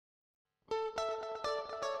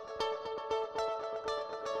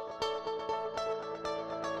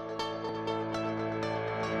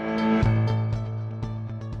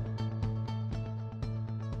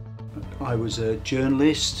I was a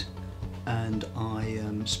journalist and I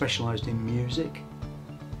specialised in music,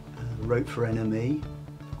 wrote for NME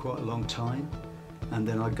for quite a long time, and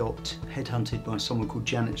then I got headhunted by someone called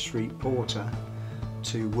Janet Street Porter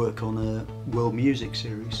to work on a world music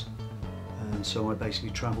series, and so I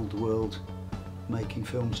basically travelled the world making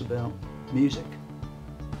films about music,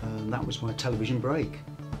 and that was my television break.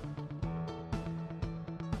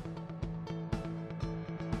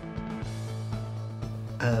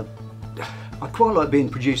 I quite like being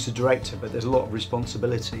producer-director, but there's a lot of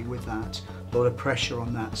responsibility with that, a lot of pressure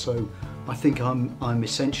on that. So I think I'm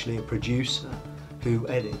essentially a producer who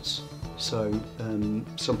edits. So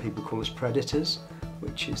some people call us predators,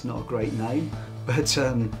 which is not a great name, but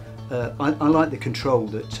I like the control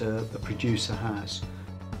that a producer has.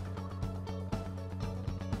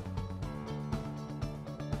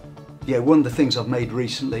 Yeah, one of the things I've made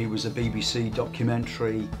recently was a BBC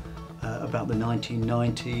documentary about the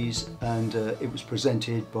 1990s, and it was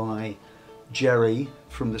presented by Jerry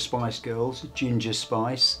from the Spice Girls, Ginger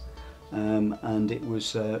Spice, and it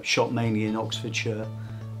was shot mainly in Oxfordshire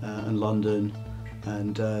and London,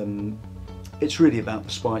 and it's really about the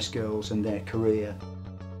Spice Girls and their career.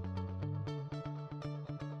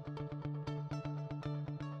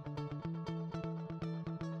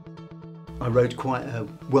 I wrote quite a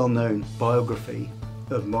well-known biography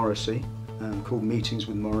of Morrissey called Meetings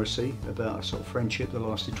with Morrissey, about a sort of friendship that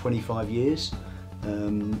lasted 25 years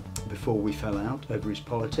before we fell out over his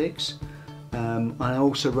politics. I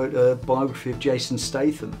also wrote a biography of Jason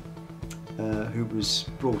Statham, who was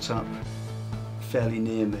brought up fairly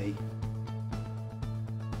near me.